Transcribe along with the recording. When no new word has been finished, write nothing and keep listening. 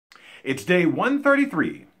It's day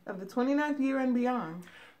 133 of the 29th year and beyond.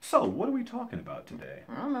 So, what are we talking about today?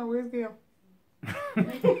 I don't know. Where's Gail?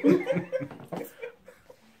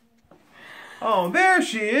 Oh, there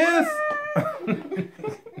she is.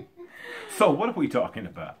 So, what are we talking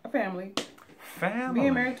about? A family. Family.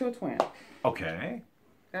 Being married to a twin. Okay.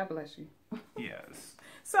 God bless you. Yes.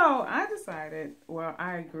 So, I decided, well,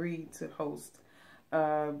 I agreed to host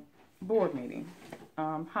a board meeting,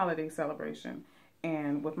 holiday celebration,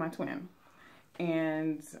 and with my twin.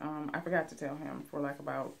 And I forgot to tell him for like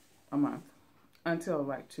about a month. Until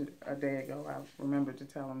like a day ago, I remembered to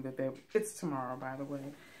tell him that it's tomorrow, by the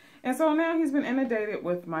way. And so now he's been inundated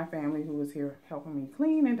with my family who is here helping me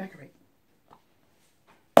clean and decorate.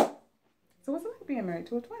 So what's it like being married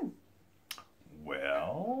to a twin?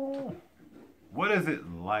 Well, what is it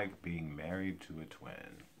like being married to a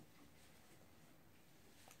twin?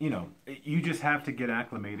 You know, you just have to get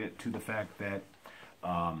acclimated to the fact that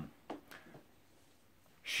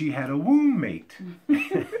she had a womb mate.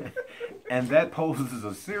 And that poses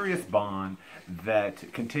a serious bond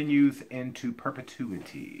that continues into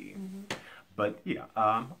perpetuity. Mm-hmm. But yeah,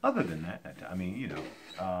 other than that, I mean,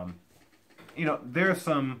 there are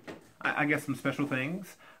some, I guess, some special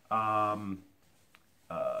things that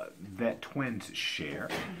twins share,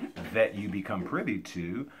 mm-hmm. that you become privy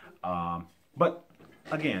to. But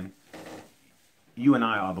again, you and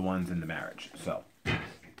I are the ones in the marriage, so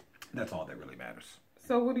that's all that really matters.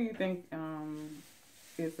 So, what do you think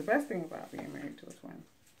is the best thing about being married to a twin?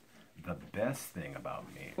 The best thing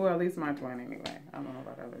about me? Well, at least my twin anyway. I don't know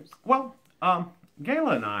about others. Well,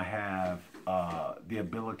 Gayla and I have the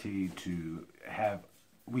ability to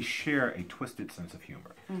we share a twisted sense of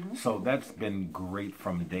humor. Mm-hmm. So that's been great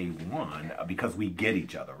from day one because we get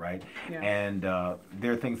each other, right? Yeah. And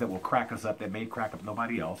there are things that will crack us up that may crack up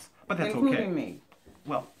nobody else, but that's including okay. Including me.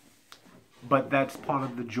 Well, but that's part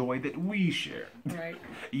of the joy that we share. Right.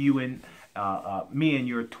 You and me and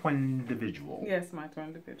your twin individual. Yes, my twin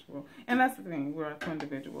individual. And that's the thing, we're twin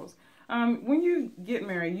individuals. When you get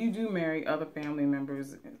married, you do marry other family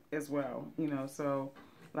members as well, so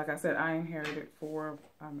like I said, I inherited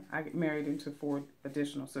I get married into 4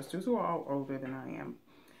 additional sisters who are all older than I am.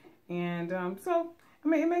 And so, I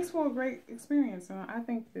mean, it makes for a great experience. And I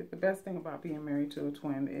think that the best thing about being married to a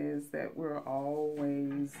twin is that we're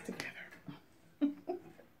always together.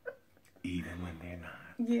 Even when they're not.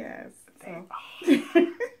 Yes. So.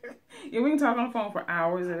 Yeah, we can talk on the phone for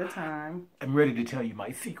hours at a time. I'm ready to tell you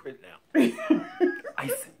my secret now. I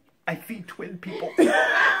see twin people.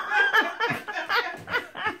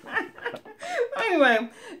 Anyway,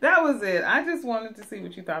 that was it. I just wanted to see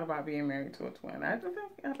what you thought about being married to a twin. I don't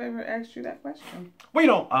think I've ever asked you that question.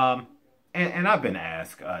 Well, and I've been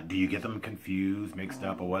asked, do you get them confused, mixed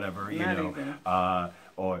up, or whatever,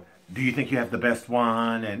 or do you think you have the best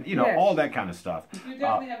one, and yes. All that kind of stuff. You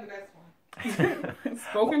definitely have the best one.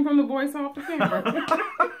 Spoken from the voice off the camera.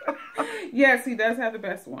 Yes, he does have the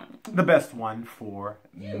best one. The best one for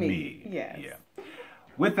me. Yes. Yeah.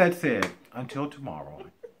 With that said, until tomorrow,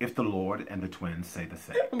 if the Lord and the twins say the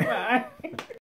same. Bye.